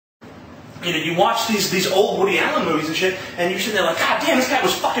You know, you watch these old Woody Allen movies and shit, and you're sitting there like, God damn, this guy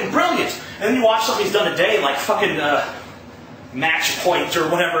was fucking brilliant. And then you watch something he's done today, like fucking Match Point or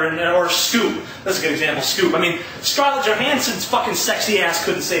whatever, or Scoop. That's a good example, Scoop. I mean, Scarlett Johansson's fucking sexy ass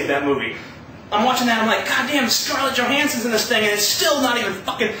couldn't save that movie. I'm watching that, I'm like, God damn, Scarlett Johansson's in this thing, and it's still not even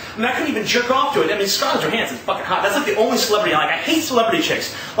fucking, I mean, I couldn't even jerk off to it. I mean, Scarlett Johansson's fucking hot. That's like the only celebrity I like. I hate celebrity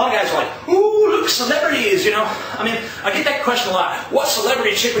chicks. A lot of guys are like, ooh, look, celebrities, you know? I mean, I get that question a lot. What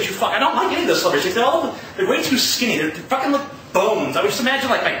celebrity chick would you fuck? I don't like any of those celebrity chicks. They're way too skinny. They fucking look bones. I would just imagine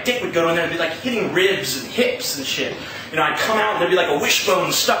like my dick would go in there and be like hitting ribs and hips and shit. You know, I'd come out and there'd be like a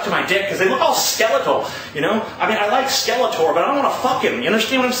wishbone stuck to my dick because they look all skeletal, you know? I mean, I like Skeletor, but I don't want to fuck him. You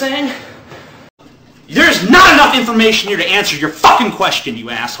understand what I'm saying? There's not enough information here to answer your fucking question, you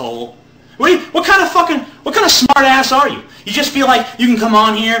asshole. What kind of smart ass are you? You just feel like you can come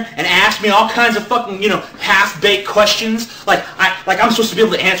on here and ask me all kinds of fucking, you know, half-baked questions? Like I'm supposed to be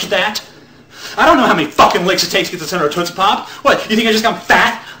able to answer that? I don't know how many fucking licks it takes to get to the center of Tootsie Pop. What, you think I just got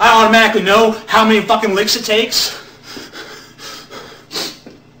fat? I automatically know how many fucking licks it takes?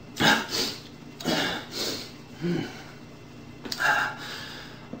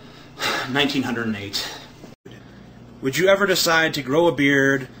 1908. Would you ever decide to grow a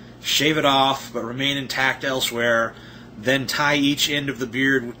beard, shave it off, but remain intact elsewhere, then tie each end of the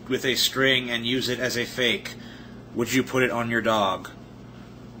beard with a string and use it as a fake? Would you put it on your dog?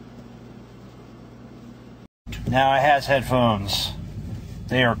 Now I has headphones.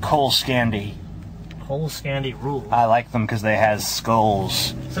 They are Cole Scandy. Cole Scandy rule. I like them because they has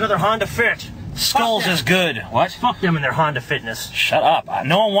skulls. It's another Honda Fit. Skulls is good. What? Fuck them and their Honda Fitness. Shut up.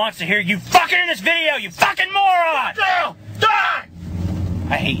 No one wants to hear you fucking in this video, you fucking moron! No! Die!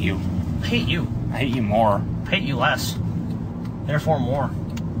 I hate you. I hate you. I hate you more. I hate you less. Therefore more.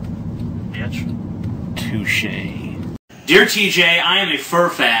 Bitch. Touche. Dear TJ, I am a fur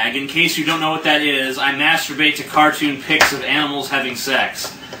fag. In case you don't know what that is, I masturbate to cartoon pics of animals having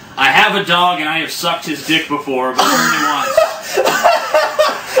sex. I have a dog and I have sucked his dick before, but only once.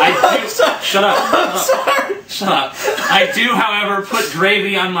 Shut up. Shut up. I do, however, put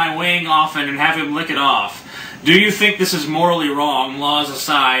gravy on my wang often and have him lick it off. Do you think this is morally wrong, laws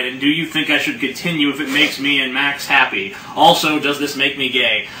aside, and do you think I should continue if it makes me and Max happy? Also, does this make me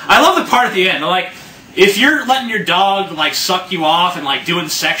gay? I love the part at the end. Like, if you're letting your dog, like, suck you off and, like, doing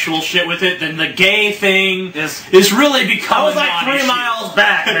sexual shit with it, then the gay thing is really becoming I was like 3 miles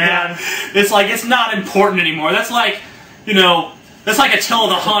back, man. It's like, it's not important anymore. That's like, you know, that's like Attila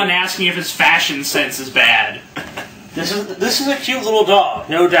the Hun asking if his fashion sense is bad. This is a cute little dog,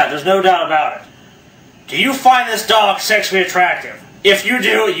 no doubt. There's no doubt about it. Do you find this dog sexually attractive? If you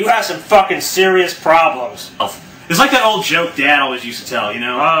do, you have some fucking serious problems. It's like that old joke Dad always used to tell, you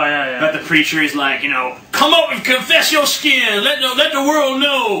know? Oh, yeah. About the preacher, he's like, you know, come up and confess your skin, let the world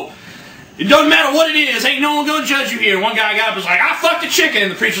know. It doesn't matter what it is, ain't no one gonna judge you here. One guy got up and was like, I fucked a chicken,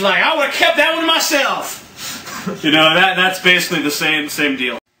 and the preacher's like, I would've kept that one to myself. You know, that's basically the same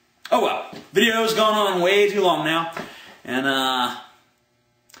deal. Oh well, video's gone on way too long now, and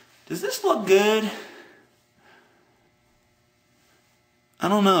does this look good? I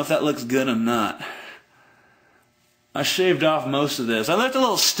don't know if that looks good or not. I shaved off most of this. I left a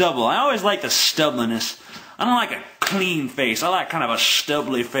little stubble. I always like the stubbliness. I don't like a clean face. I like kind of a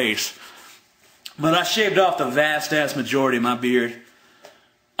stubbly face. But I shaved off the vast-ass majority of my beard.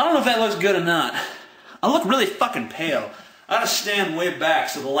 I don't know if that looks good or not. I look really fucking pale. I gotta stand way back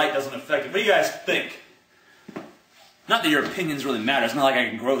so the light doesn't affect it. What do you guys think? Not that your opinions really matter. It's not like I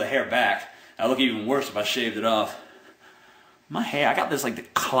can grow the hair back. I'd look even worse if I shaved it off. My hair, I got this like the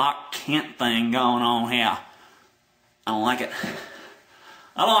Clark Kent thing going on here. I don't like it.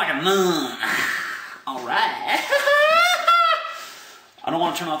 I don't like it none. Alright. I don't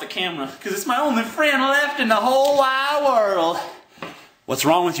want to turn off the camera because it's my only friend left in the whole wide world. What's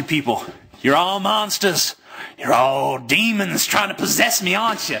wrong with you people? You're all monsters. You're all demons trying to possess me,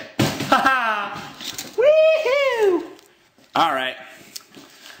 aren't you? Ha-ha! Woohoo! Alright.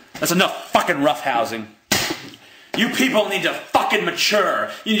 That's enough fucking roughhousing. You people need to fucking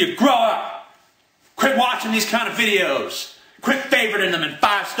mature. You need to grow up. Quit watching these kind of videos. Quit favoriting them and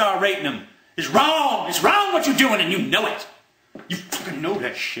 5-star rating them. It's wrong. It's wrong what you're doing and you know it. You fucking know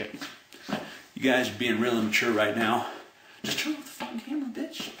that shit. You guys are being real immature right now. Just turn off the fucking camera,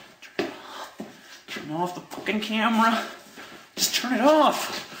 bitch. Turn it off. Turn off the fucking camera. Just turn it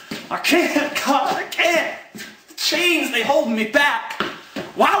off. I can't, God, I can't. The chains, they holding me back.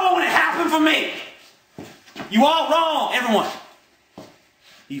 Why won't it happen for me? You all wrong, everyone.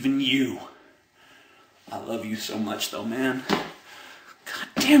 Even you. I love you so much though, man. God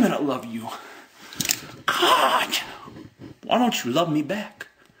damn it, I love you. God. Why don't you love me back?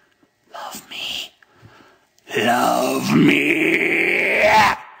 Love love me.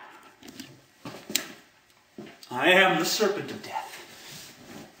 I am the serpent of death.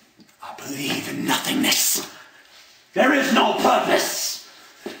 I believe in nothingness. There is no purpose.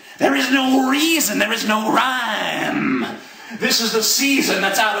 There is no reason. There is no rhyme. This is the season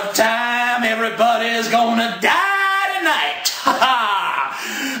that's out of time. Everybody's gonna die tonight. Ha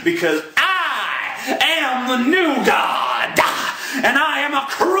ha! Because I am the new God. And I am a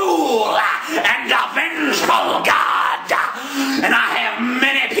cruel and a vengeful God. And I have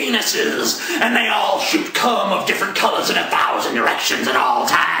many penises. And they all shoot cum of different colors in 1,000 directions at all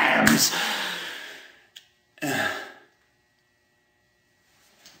times.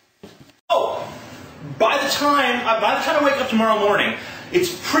 By the time I wake up tomorrow morning, it's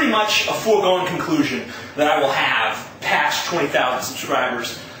pretty much a foregone conclusion that I will have past 20,000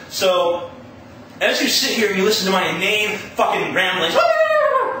 subscribers. So, as you sit here and you listen to my inane fucking ramblings,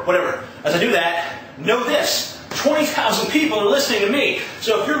 whatever, as I do that, know this: 20,000 people are listening to me.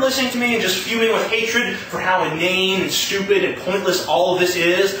 So if you're listening to me and just fuming with hatred for how inane and stupid and pointless all of this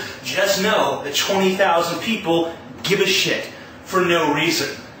is, just know that 20,000 people give a shit for no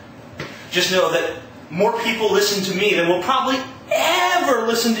reason. Just know that more people listen to me than will probably ever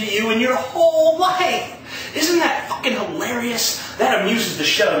listen to you in your whole life. Isn't that fucking hilarious? That amuses the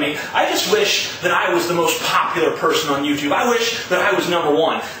shit out of me. I just wish that I was the most popular person on YouTube. I wish that I was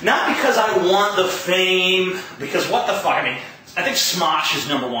 #1. Not because I want the fame, because what the fuck, I mean, I think Smosh is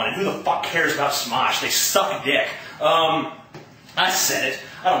 #1, and who the fuck cares about Smosh? They suck dick. I said it.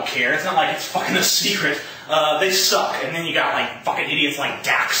 I don't care. It's not like it's fucking a secret. They suck. And then you got like fucking idiots like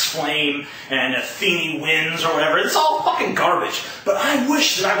Dax Flame and Atheny Wins or whatever. It's all fucking garbage. But I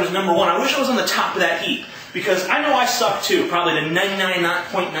wish that I was #1. I wish I was on the top of that heap. Because I know I suck too. Probably to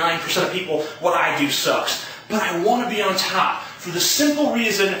 99.9% of people, what I do sucks. But I want to be on top for the simple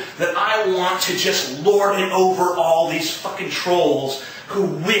reason that I want to just lord it over all these fucking trolls who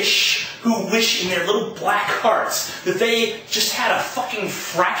wish in their little black hearts that they just had a fucking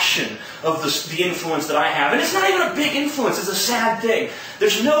fraction of the influence that I have. And it's not even a big influence, it's a sad thing.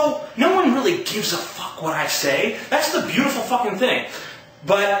 There's no one really gives a fuck what I say. That's the beautiful fucking thing.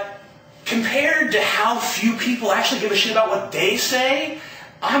 But compared to how few people actually give a shit about what they say,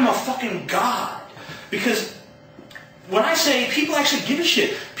 I'm a fucking god. Because when I say people actually give a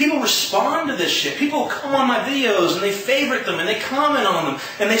shit, people respond to this shit. People come on my videos and they favorite them and they comment on them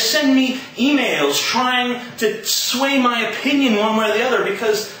and they send me emails trying to sway my opinion one way or the other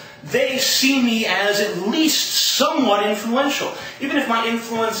because they see me as at least somewhat influential. Even if my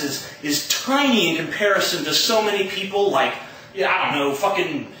influence is tiny in comparison to so many people like, I don't know,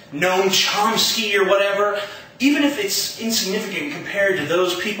 fucking Noam Chomsky or whatever. Even if it's insignificant compared to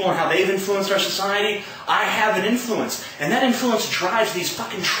those people and how they've influenced our society, I have an influence. And that influence drives these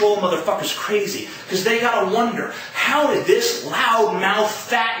fucking troll motherfuckers crazy. Because they gotta wonder, how did this loud-mouthed,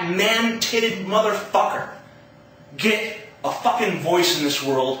 fat, man-titted motherfucker get a fucking voice in this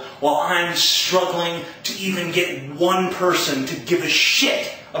world while I'm struggling to even get one person to give a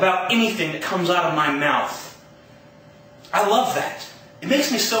shit about anything that comes out of my mouth? I love that. It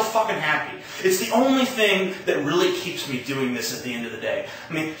makes me so fucking happy. It's the only thing that really keeps me doing this at the end of the day.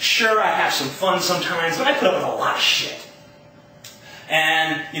 I mean, sure, I have some fun sometimes, but I put up with a lot of shit.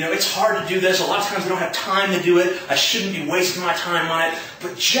 And, you know, it's hard to do this. A lot of times I don't have time to do it. I shouldn't be wasting my time on it.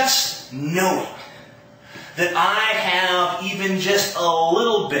 But just knowing that I have even just a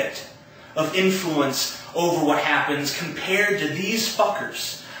little bit of influence over what happens compared to these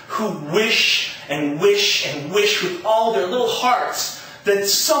fuckers who wish and wish and wish with all their little hearts that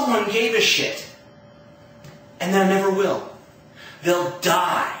someone gave a shit. And they never will. They'll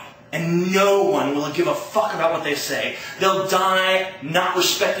die, and no one will give a fuck about what they say. They'll die not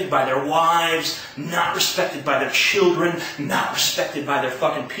respected by their wives, not respected by their children, not respected by their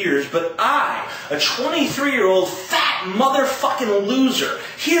fucking peers. But I, a 23-year-old fat motherfucking loser,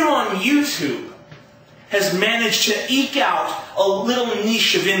 here on YouTube, has managed to eke out a little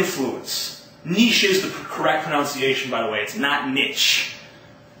niche of influence. Niche is the correct pronunciation, by the way. It's not niche.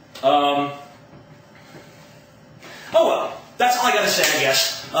 Oh well. That's all I gotta say, I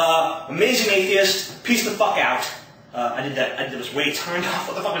guess. Amazing Atheist, peace the fuck out. I did that. It was way timed off.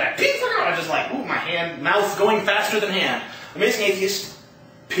 What the fuck was that? Peace the fuck out. I just like, ooh, my hand, mouth going faster than hand. Amazing Atheist,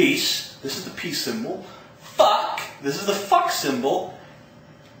 peace. This is the peace symbol. Fuck. This is the fuck symbol.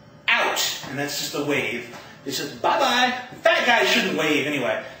 Out. And that's just a wave. It's just bye-bye. Fat guys shouldn't wave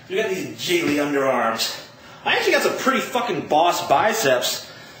anyway. You got these jiggly underarms. I actually got some pretty fucking boss biceps.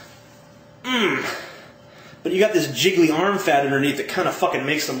 But you got this jiggly arm fat underneath that kind of fucking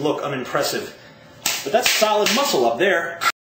makes them look unimpressive. But that's solid muscle up there.